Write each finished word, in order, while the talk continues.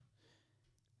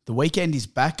The weekend is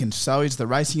back and so is the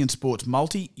Racing and Sports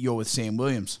Multi. You're with Sam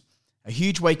Williams. A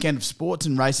huge weekend of sports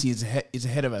and racing is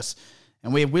ahead of us,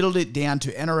 and we have whittled it down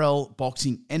to NRL,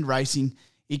 boxing and racing.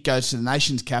 It goes to the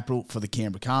nation's capital for the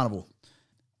Canberra Carnival.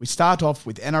 We start off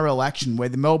with NRL action where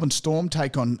the Melbourne Storm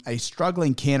take on a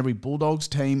struggling Canterbury Bulldogs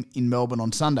team in Melbourne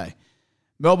on Sunday.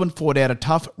 Melbourne fought out a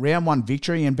tough round one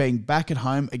victory, and being back at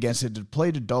home against a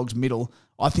depleted Dogs middle,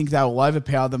 I think they will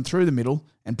overpower them through the middle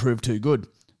and prove too good.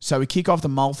 So we kick off the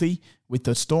multi with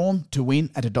the Storm to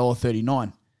win at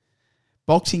 $1.39.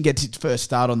 Boxing gets its first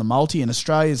start on the multi, and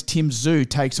Australia's Tim Tszyu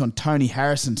takes on Tony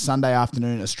Harrison Sunday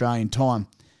afternoon Australian time.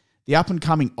 The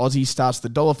up-and-coming Aussie starts the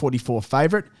 $1.44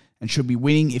 favourite and should be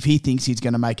winning if he thinks he's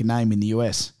going to make a name in the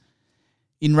US.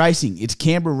 In racing, it's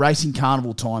Canberra Racing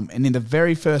Carnival time, and in the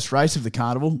very first race of the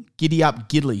carnival, Giddy Up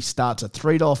Gidley starts a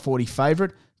 $3.40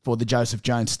 favourite for the Joseph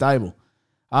Jones stable.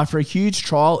 After a huge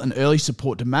trial and early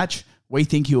support to match, we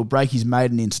think he will break his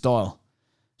maiden in style.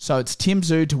 So it's Tim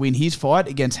Tszyu to win his fight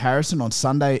against Harrison on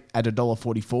Sunday at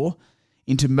 $1.44,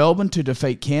 into Melbourne to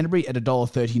defeat Canterbury at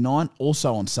 $1.39,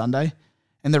 also on Sunday,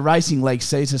 and the racing leg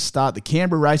sees us start the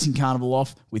Canberra Racing Carnival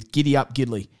off with Giddy Up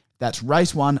Gidley. That's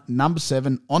race 1, number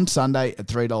 7, on Sunday at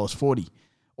 $3.40.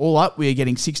 All up, we are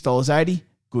getting $6.80.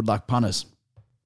 Good luck, punters.